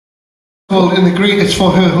Called In the Green, it's for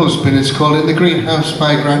her husband. It's called In the Greenhouse,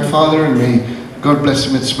 My Grandfather and Me. God bless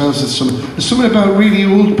him, it smells of summer. There's something about really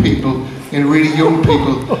old people and really young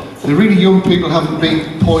people. The really young people haven't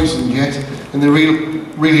been poisoned yet, and the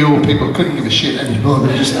really old people couldn't give a shit anymore.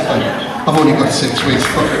 They're just like, I've only got 6 weeks,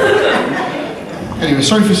 fuck it. Anyway,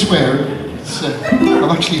 sorry for swearing. I've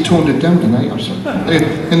actually toned it down tonight, I'm sorry.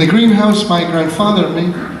 In the Greenhouse, My Grandfather and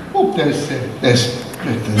Me. Oh, there's the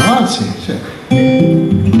Nancy. I'm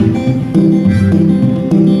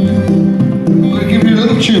going to give you a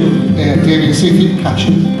little tune, David, and see if you can catch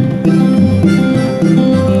it.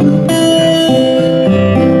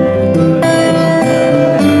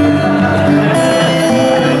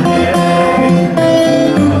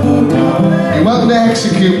 You're welcome to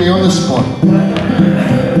execute me on the spot.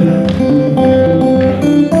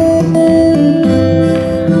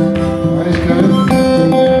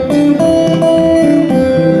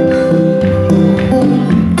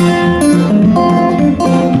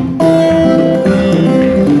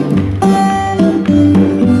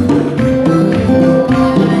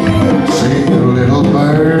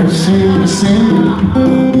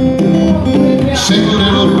 Sing,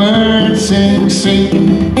 little bird, sing, sing.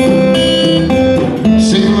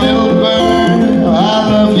 Sing, little bird, I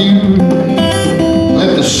love you.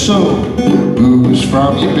 Let the soul ooze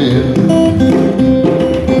from your bed.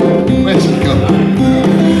 Where's it go?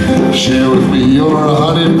 Share with me your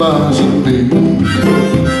honey buzz and bee.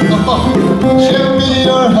 Share with me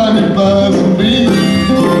your honey buzz and bee.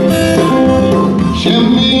 Share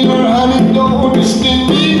with me your honey, don't sting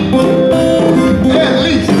me. At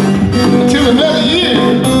least until another year.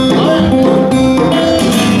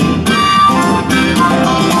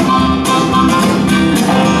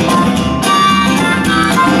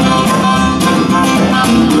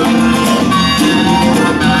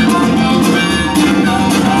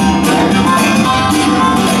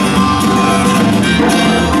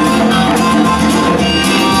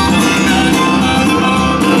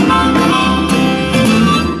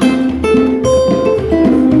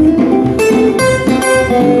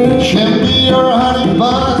 Share me your honey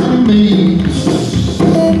buzz and bees.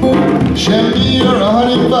 Share me your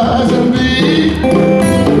honey buzz and